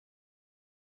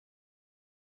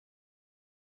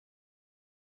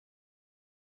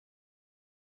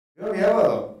We have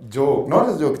a joke, not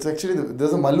a joke, it's actually,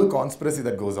 there's a Mallu conspiracy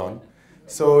that goes on.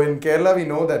 So in Kerala, we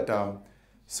know that,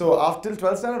 so after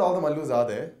 12th standard, all the Mallus are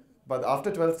there. But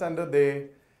after 12th standard,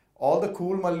 all the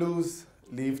cool Mallus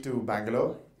leave to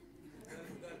Bangalore.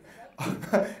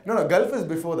 No, Gulf is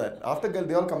before that. After Gulf,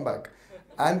 they all come back.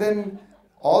 And then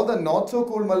all the not so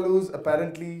cool Mallus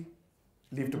apparently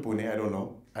leave to Pune. I don't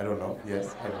know.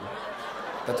 Yes, I don't know.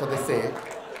 That's what they say,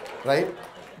 right?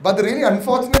 But the really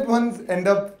unfortunate ones end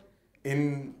up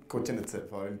in Cochin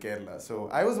itself or in Kerala. So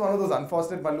I was one of those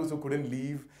unfortunate Mallus who couldn't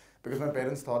leave because my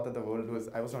parents thought that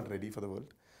I was not ready for the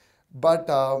world. But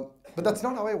that's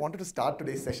not how I wanted to start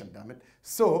today's session, damn it.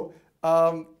 So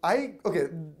I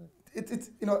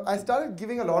started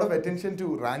giving a lot of attention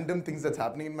to random things that's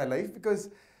happening in my life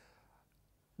because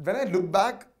when I look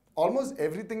back, almost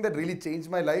everything that really changed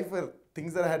my life were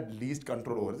things that I had least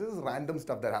control over. This is random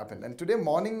stuff that happened. And today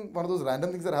morning, one of those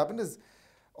random things that happened is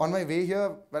on my way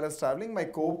here, while I was traveling, my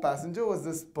co-passenger was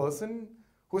this person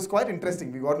who was quite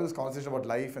interesting. We got into this conversation about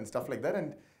life and stuff like that.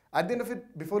 And at the end of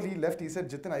it, before he left, he said,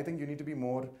 Jithin, I think you need to be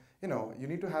more, you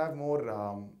need to have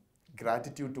more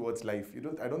gratitude towards life.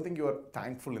 I don't think you are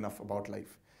thankful enough about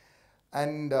life.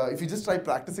 And if you just try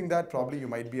practicing that, probably you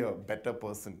might be a better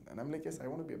person. And I'm like, yes, I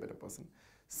want to be a better person.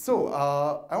 So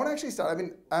I want to actually start.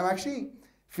 I'm actually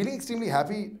feeling extremely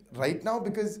happy right now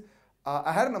because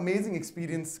I had an amazing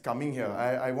experience coming here.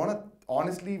 I want to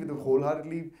honestly,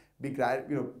 wholeheartedly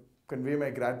convey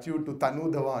my gratitude to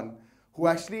Tanu Dhawan, who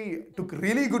actually took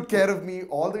really good care of me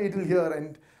all the way till here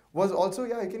and was also,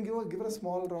 I can give her a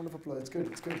small round of applause. It's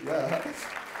good, yeah.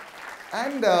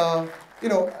 And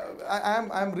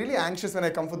I'm really anxious when I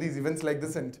come for these events like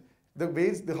this, and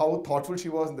how thoughtful she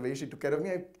was and the way she took care of me,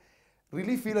 I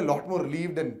really feel a lot more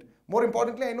relieved. And more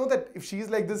importantly, I know that if she's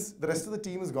like this, the rest of the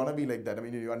team is gonna be like that.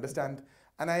 You understand.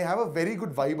 And I have a very good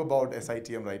vibe about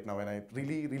SITM right now, and I'm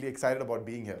really, really excited about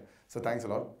being here. So thanks a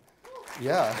lot.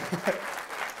 Yeah.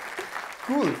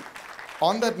 Cool.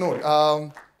 On that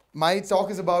note, my talk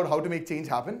is about how to make change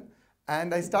happen.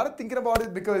 And I started thinking about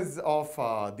it because of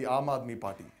the Aam Aadmi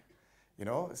Party.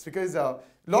 It's because a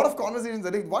lot of conversations,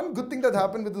 I think one good thing that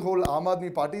happened with the whole Aam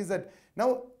Aadmi Party is that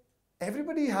now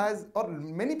everybody has, or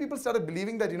many people started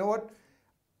believing that,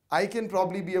 I can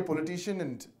probably be a politician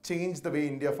and change the way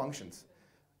India functions.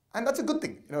 And that's a good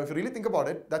thing. If you really think about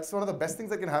it, that's one of the best things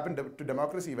that can happen to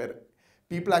democracy, where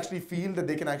people actually feel that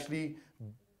they can actually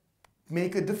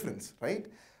make a difference, right?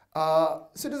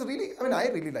 So it was really, I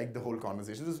really liked the whole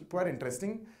conversation. It was quite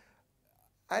interesting.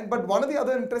 But one of the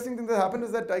other interesting things that happened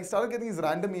is that I started getting these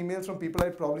random emails from people,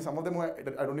 some of them who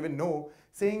I don't even know,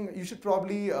 saying you should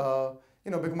probably,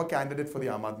 become a candidate for the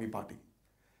Aam Aadmi Party.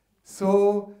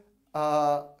 So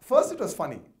first it was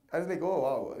funny. I was like, oh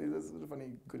wow, this is a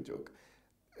funny, good joke.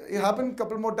 It happened a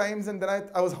couple more times, and then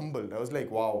I was humbled. I was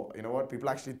like, wow, you know what? People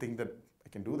actually think that I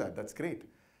can do that. That's great.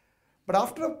 But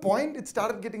after a point, it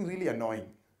started getting really annoying.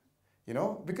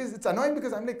 Because it's annoying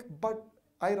because I'm like, but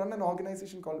I run an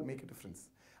organization called Make a Difference.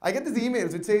 I get these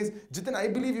emails which says, Jithin, I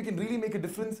believe you can really make a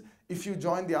difference if you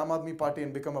join the Aam Aadmi Party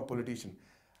and become a politician.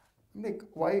 I'm like,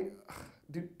 why?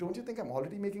 Don't you think I'm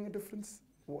already making a difference?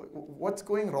 What's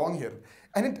going wrong here?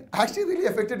 And it actually really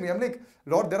affected me. I'm like,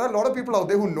 Lord, there are a lot of people out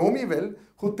there who know me well,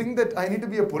 who think that I need to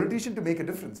be a politician to make a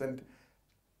difference. And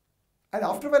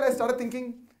after a while, I started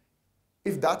thinking,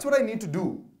 if that's what I need to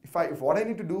do, if what I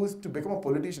need to do is to become a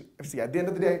politician, see, at the end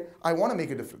of the day, I want to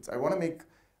make a difference. I want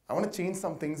to change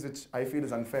some things which I feel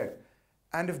is unfair.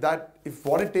 And if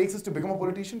what it takes is to become a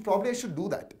politician, probably I should do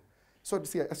that. So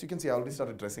see, as you can see, I already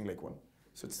started dressing like one.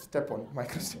 So it's step one, my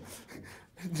question.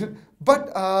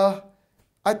 But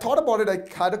I thought about it. I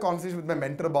had a conversation with my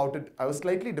mentor about it. I was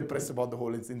slightly depressed about the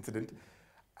whole incident.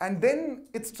 And then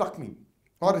it struck me,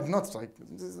 or it did not strike me.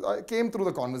 I came through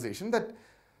the conversation that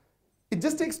it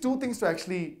just takes two things to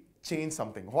actually change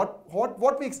something.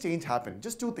 What makes change happen?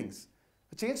 Just two things.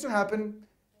 For change to happen,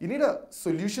 you need a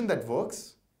solution that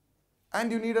works,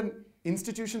 and you need an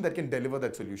institution that can deliver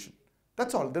that solution.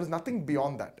 That's all. There's nothing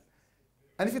beyond that.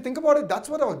 And if you think about it, that's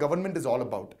what our government is all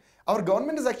about. Our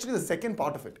government is actually the second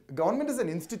part of it. Government is an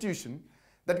institution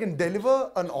that can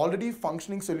deliver an already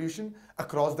functioning solution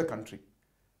across the country,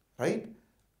 right?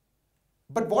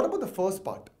 But what about the first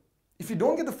part? If you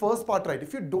don't get the first part right,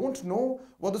 if you don't know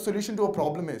what the solution to a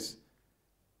problem is,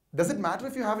 does it matter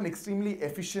if you have an extremely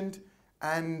efficient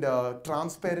and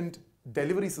transparent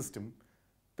delivery system?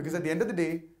 Because at the end of the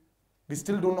day, we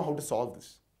still don't know how to solve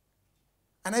this.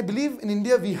 And I believe in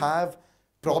India, we have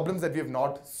problems that we have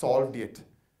not solved yet.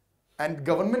 And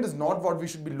government is not what we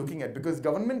should be looking at, because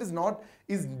government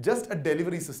is just a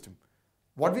delivery system.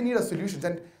 What we need are solutions.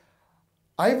 And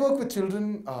I work with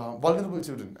children, vulnerable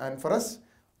children. And for us,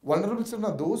 Vulnerable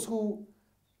children are those children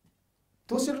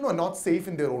who are not safe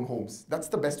in their own homes. That's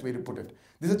the best way to put it.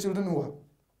 These are children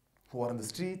who are on the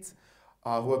streets,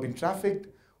 who have been trafficked,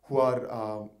 who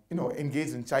are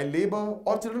engaged in child labor,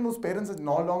 or children whose parents are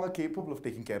no longer capable of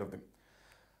taking care of them.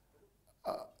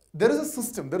 There is a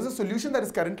system, there is a solution that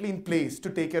is currently in place to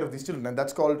take care of these children, and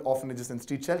that's called orphanages and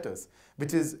street shelters,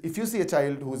 which is, if you see a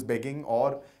child who is begging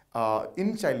or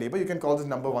in child labor, you can call this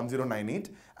number 1098,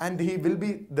 and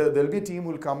there'll be a team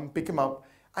who will come pick him up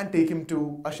and take him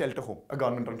to a shelter home, a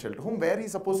government-run shelter home, where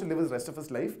he's supposed to live his rest of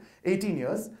his life, 18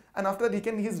 years, and after that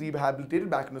he's rehabilitated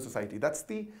back into society. That's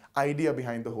the idea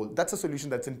behind the whole. That's a solution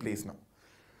that's in place now.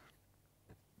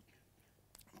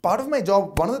 Part of my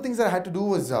job, one of the things that I had to do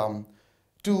was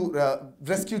to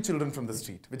rescue children from the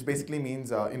street, which basically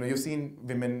means, you've seen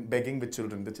women begging with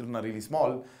children. The children are really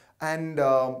small. And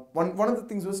one of the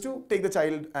things was to take the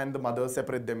child and the mother,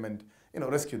 separate them and,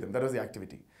 rescue them. That was the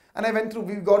activity. And I went through,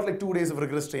 we got like 2 days of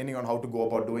rigorous training on how to go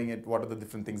about doing it, what are the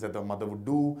different things that the mother would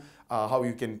do, how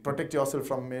you can protect yourself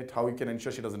from it, how you can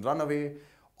ensure she doesn't run away,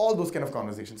 all those kind of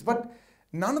conversations. But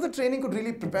none of the training could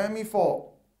really prepare me for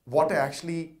what I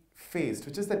actually faced,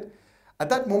 which is that at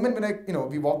that moment when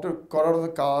we got out of the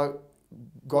car,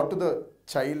 got to the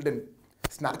child and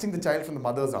snatching the child from the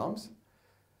mother's arms,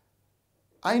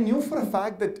 I knew for a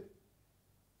fact that,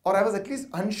 or I was at least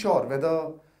unsure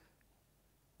whether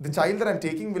the child that I'm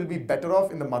taking will be better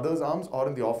off in the mother's arms or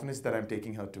in the orphanage that I'm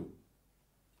taking her to.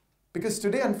 Because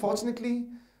today, unfortunately,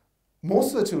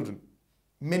 most of the children,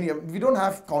 we don't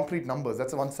have concrete numbers,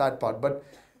 that's the one sad part, but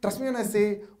trust me when I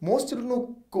say, most children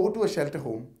who go to a shelter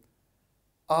home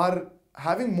are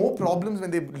having more problems when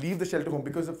they leave the shelter home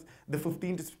because of the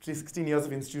 15 to 16 years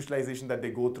of institutionalization that they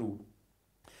go through.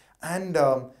 And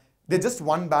they're just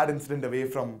one bad incident away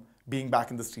from being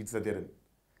back in the streets that they're in.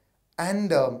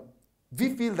 And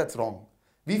we feel that's wrong.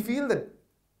 We feel that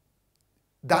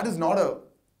that is not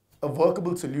a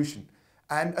workable solution.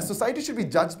 And a society should be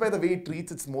judged by the way it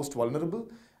treats its most vulnerable.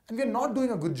 And we're not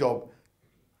doing a good job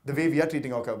the way we are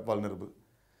treating our vulnerable.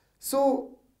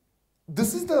 So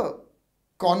this is the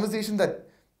conversation that,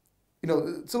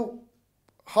 so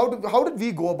how did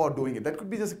we go about doing it? That could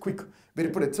be just a quick way to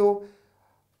put it. So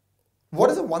what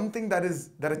is the one thing that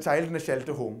a child in a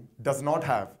shelter home does not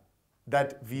have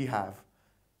that we have?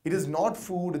 It is not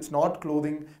food, it's not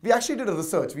clothing. We actually did a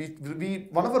research.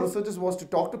 One of our researches was to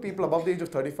talk to people above the age of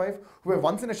 35 who were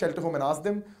once in a shelter home and ask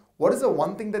them, what is the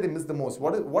one thing that they miss the most?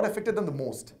 What affected them the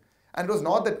most? And it was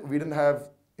not that we didn't have,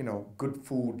 good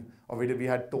food or we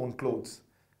had torn clothes.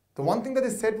 The one thing that they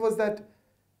said was that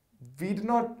we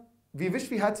wish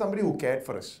we had somebody who cared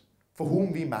for us, for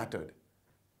whom we mattered.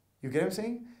 You get what I'm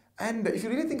saying? And if you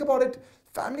really think about it,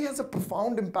 family has a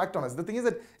profound impact on us. The thing is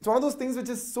that it's one of those things which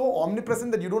is so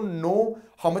omnipresent that you don't know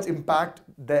how much impact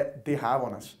that they have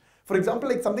on us. For example,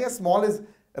 like something as small as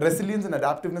resilience and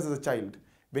adaptiveness as a child.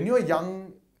 When you're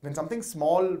young, when something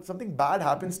small, something bad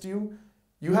happens to you,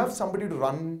 you have somebody to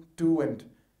run to and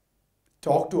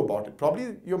talk to about it.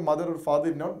 Probably your mother or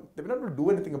father, they're not able to do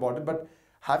anything about it, but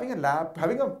having a lap,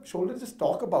 having a shoulder to just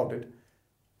talk about it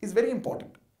is very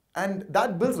important. And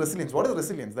that builds resilience. What is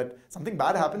resilience? That something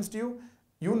bad happens to you,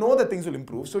 you know that things will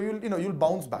improve, so you'll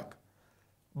bounce back.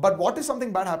 But what if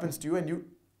something bad happens to you and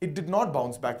it did not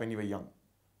bounce back when you were young?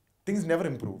 Things never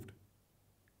improved.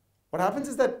 What happens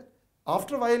is that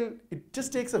after a while, it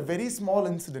just takes a very small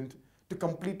incident to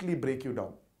completely break you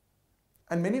down.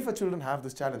 And many of our children have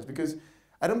this challenge, because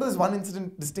I remember this one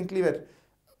incident distinctly where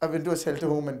I went to a shelter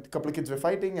home and a couple of kids were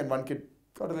fighting and one kid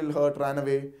got a little hurt, ran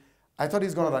away. I thought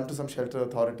he's going to run to some shelter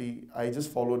authority. I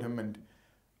just followed him.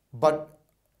 But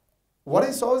what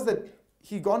I saw is that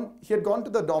he had gone to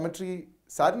the dormitory,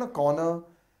 sat in a corner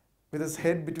with his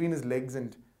head between his legs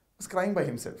and was crying by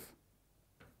himself.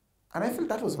 And I felt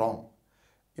that was wrong.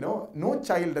 No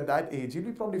child at that age, he'll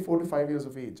be probably 4 to 5 years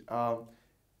of age,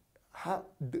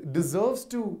 deserves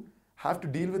to have to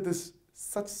deal with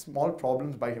such small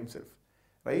problems by himself,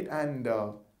 right? And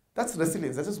that's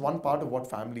resilience. That's just one part of what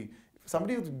family.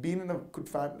 Somebody who's been in a good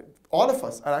family, all of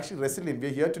us are actually resilient. We're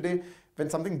here today. When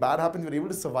something bad happens, we're able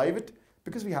to survive it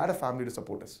because we had a family to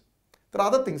support us. There are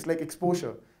other things like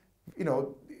exposure.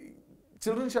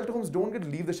 Children in shelter homes don't get to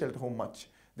leave the shelter home much.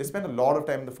 They spend a lot of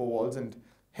time in the four walls, and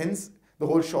hence the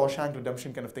whole Shawshank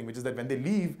Redemption kind of thing, which is that when they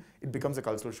leave, it becomes a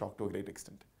cultural shock to a great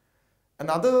extent.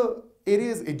 Another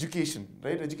area is education,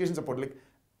 right? Education support.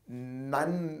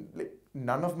 None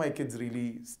of my kids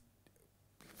really.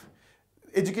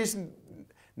 Education,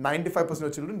 95%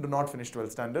 of children do not finish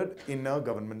 12th standard in a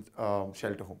government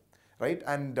shelter home, right?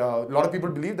 And a lot of people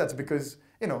believe that's because,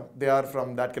 they are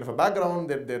from that kind of a background,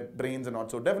 their brains are not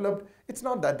so developed. It's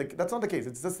not that, that's not the case.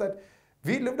 It's just that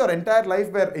We lived our entire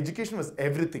life where education was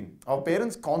everything. Our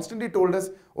parents constantly told us,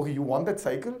 okay, you want that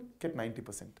cycle? Get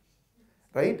 90%.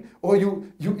 Right? Or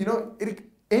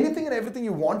anything and everything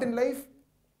you want in life,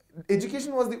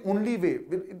 education was the only way.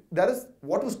 That is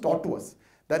what was taught to us.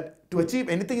 That to achieve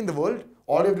anything in the world,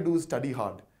 all you have to do is study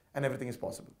hard and everything is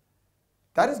possible.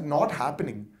 That is not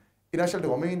happening in our shelter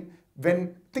home. I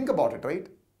mean, think about it, right?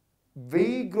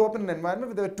 We grew up in an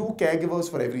environment where there were 2 caregivers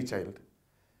for every child.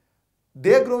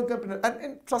 They're growing up in,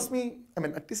 and trust me, I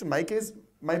mean, at least in my case,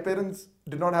 my parents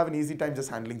did not have an easy time just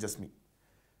handling just me.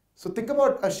 So think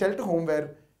about a shelter home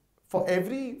where for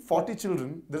every 40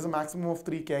 children, there's a maximum of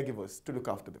 3 caregivers to look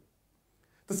after them.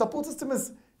 The support system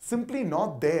is simply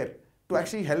not there to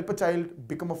actually help a child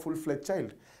become a full-fledged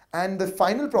child. And the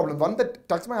final problem, one that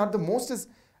touched my heart the most is,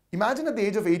 imagine at the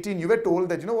age of 18, you were told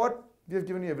that, you know what, we have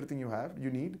given you everything you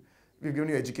need. We've given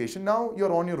you education. Now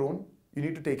you're on your own. You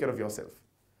need to take care of yourself.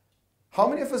 How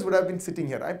many of us would have been sitting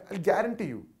here? I'll guarantee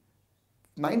you,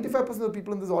 95% of the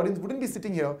people in this audience wouldn't be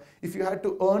sitting here if you had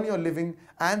to earn your living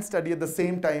and study at the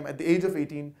same time at the age of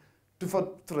 18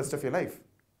 for the rest of your life.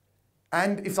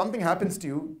 And if something happens to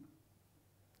you,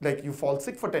 like you fall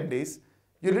sick for 10 days,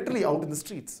 you're literally out in the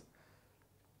streets.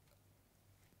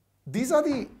 These are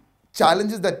the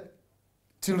challenges that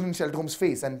children in shelter homes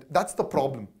face, and that's the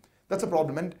problem. That's a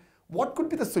problem. And what could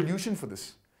be the solution for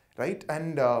this, right?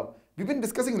 And we've been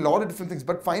discussing a lot of different things,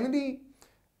 but finally,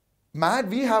 MAD,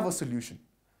 we have a solution.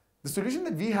 The solution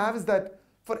that we have is that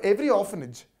for every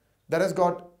orphanage that has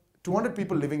got 200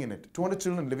 people living in it, 200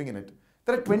 children living in it,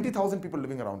 there are 20,000 people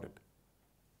living around it.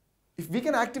 If we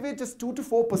can activate just 2 to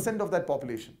 4% of that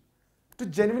population to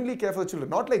genuinely care for the children,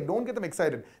 not like don't get them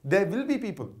excited. There will be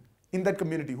people in that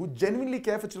community who genuinely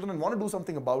care for children and want to do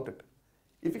something about it.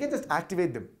 If we can just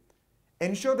activate them,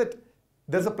 ensure that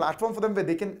there's a platform for them where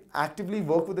they can actively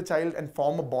work with the child and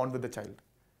form a bond with the child,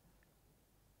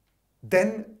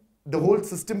 then the whole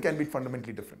system can be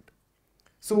fundamentally different.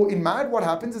 So in MAD, what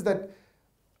happens is that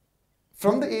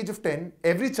from the age of 10,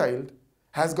 every child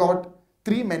has got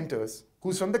 3 mentors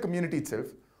who's from the community itself,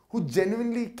 who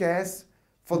genuinely cares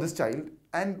for this child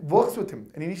and works with him.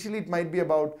 And initially it might be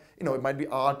about, it might be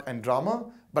art and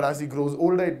drama, but as he grows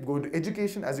older, it goes into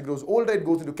education. As he grows older, it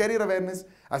goes into career awareness.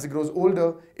 As he grows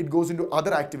older, it goes into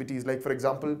other activities. Like for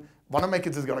example, one of my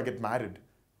kids is going to get married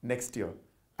next year.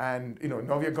 And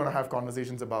now we're going to have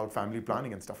conversations about family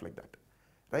planning and stuff like that,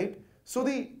 right? So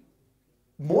the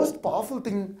most powerful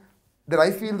thing that I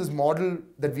feel this model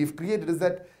that we've created is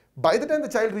that by the time the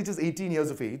child reaches 18 years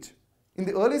of age, in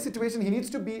the early situation, he needs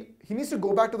to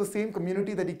go back to the same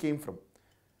community that he came from.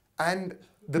 And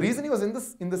the reason he was in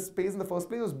this space in the first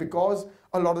place was because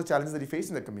a lot of the challenges that he faced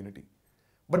in that community.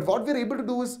 But what we're able to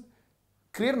do is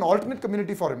create an alternate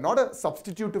community for him, not a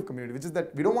substitutive community, which is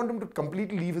that we don't want him to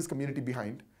completely leave his community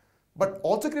behind, but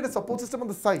also create a support system on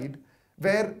the side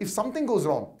where if something goes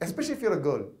wrong, especially if you're a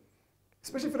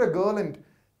girl and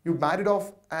you married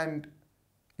off and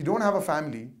you don't have a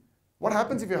family, what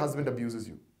happens if your husband abuses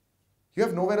you? You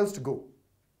have nowhere else to go.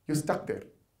 You're stuck there.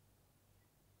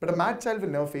 But a MAD child will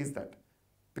never face that,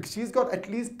 because she's got at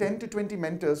least 10 to 20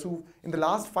 mentors who in the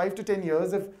last 5 to 10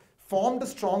 years have formed a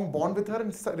strong bond with her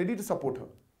and ready to support her.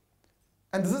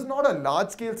 And this is not a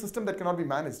large-scale system that cannot be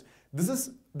managed. This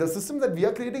is the system that we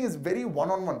are creating is very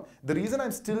one-on-one. The reason I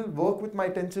still work with my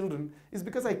 10 children is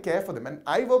because I care for them. And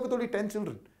I work with only 10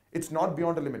 children. It's not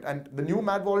beyond a limit. And the new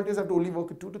MAD volunteers have to only work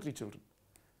with 2 to 3 children.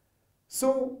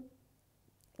 So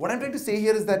what I'm trying to say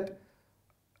here is that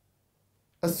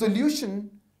a solution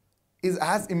is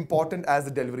as important as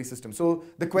the delivery system. So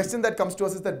the question that comes to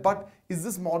us is that, but is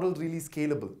this model really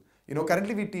scalable?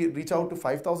 Currently we reach out to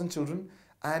 5,000 children,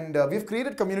 and we've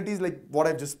created communities like what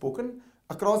I've just spoken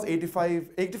across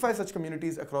 85 such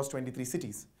communities across 23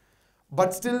 cities.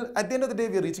 But still, at the end of the day,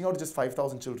 we're reaching out to just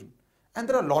 5,000 children. And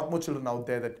there are a lot more children out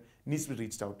there that needs to be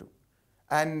reached out to.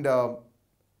 And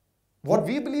what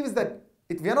we believe is that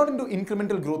we are not into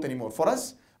incremental growth anymore. For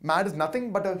us, MAD is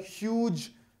nothing but a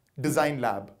huge design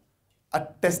lab, a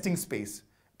testing space.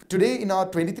 Today in our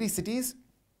 23 cities,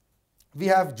 we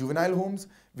have juvenile homes,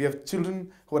 we have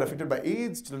children who are affected by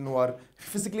AIDS, children who are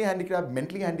physically handicapped,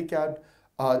 mentally handicapped,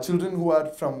 children who are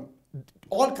from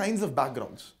all kinds of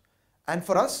backgrounds. And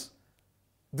for us,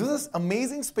 this is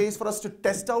amazing space for us to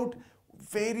test out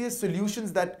various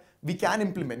solutions that we can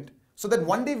implement, so that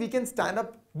one day we can stand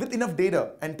up with enough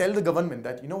data and tell the government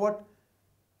that,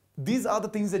 these are the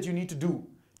things that you need to do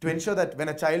to ensure that when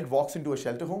a child walks into a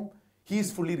shelter home, he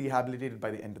is fully rehabilitated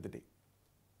by the end of the day.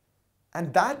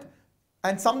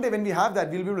 And someday when we have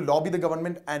that, we'll be able to lobby the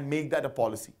government and make that a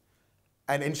policy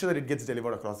and ensure that it gets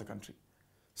delivered across the country.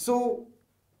 So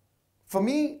for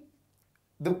me,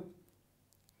 the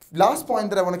last point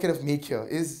that I want to kind of make here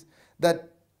is that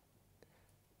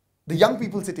the young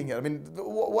people sitting here, I mean,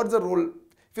 what's the role?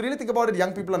 If you really think about it,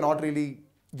 young people are not really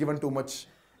given too much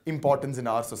importance in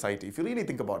our society. If you really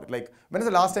think about it, like, when is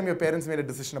the last time your parents made a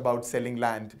decision about selling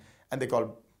land and they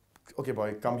called, okay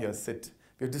boy, come here, sit.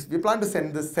 We plan to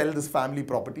sell this family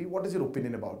property. What is your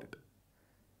opinion about it?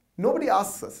 Nobody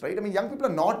asks us, right? I mean, young people are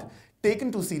not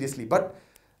taken too seriously, but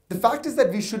the fact is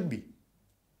that we should be.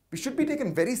 We should be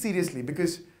taken very seriously,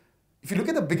 because if you look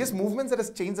at the biggest movements that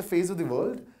has changed the face of the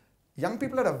world, young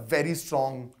people had a very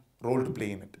strong role to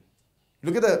play in it.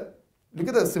 Look at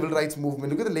the civil rights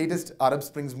movement, look at the latest Arab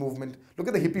Springs movement, look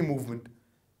at the hippie movement.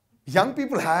 Young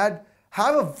people have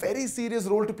a very serious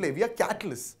role to play. We are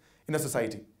catalysts in a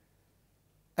society.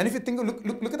 And if you think,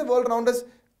 look at the world around us,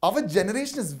 our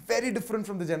generation is very different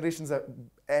from the generations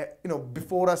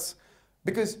before us.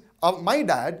 Because my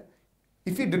dad,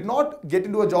 if he did not get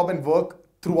into a job and work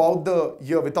throughout the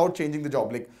year without changing the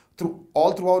job, like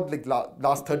throughout like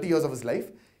last 30 years of his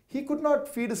life, he could not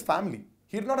feed his family.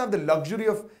 He did not have the luxury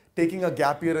of taking a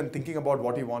gap year and thinking about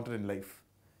what he wanted in life.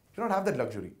 He did not have that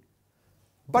luxury.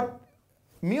 But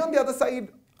me on the other side,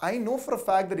 I know for a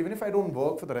fact that even if I don't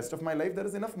work for the rest of my life, there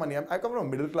is enough money. I come from a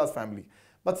middle class family,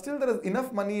 but still there is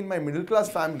enough money in my middle class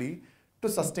family to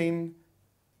sustain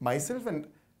myself. And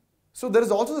so there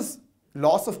is also this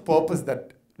loss of purpose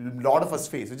that a lot of us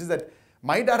face, which is that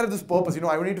my dad had this purpose,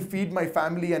 I need to feed my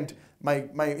family and my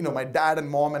dad and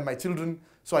mom and my children,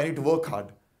 so I need to work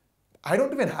hard. I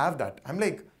don't even have that. I'm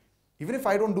like, even if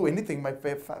I don't do anything, my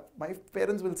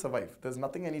parents will survive. There's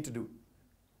nothing I need to do.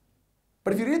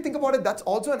 But if you really think about it, that's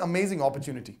also an amazing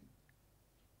opportunity.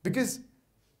 Because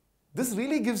this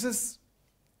really gives us,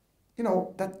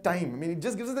 that time. I mean, it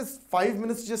just gives us this 5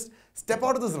 minutes to just step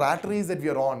out of this rat race that we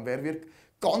are on, where we're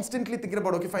constantly thinking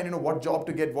about, okay, fine, what job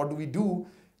to get, what do we do?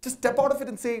 Just step out of it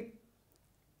and say,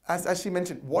 as she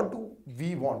mentioned, what do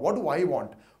we want? What do I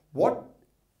want? What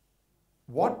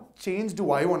change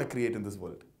do I want to create in this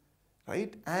world?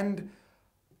 Right? And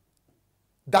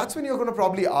that's when you're going to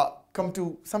probably come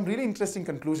to some really interesting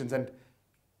conclusions. And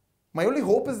my only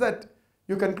hope is that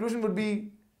your conclusion would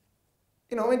be,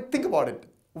 think about it.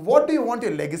 What do you want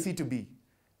your legacy to be?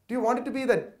 Do you want it to be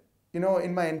that,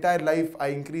 in my entire life, I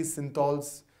increase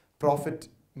Synthol's profit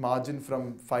margin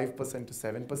from 5% to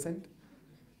 7%?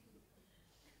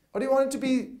 Or do you want it to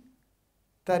be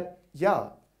that,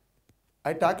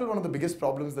 I tackled one of the biggest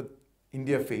problems that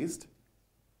India faced,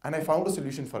 and I found a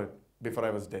solution for it before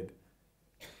I was dead?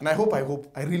 And I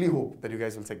really hope that you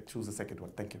guys will choose the second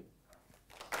one. Thank you.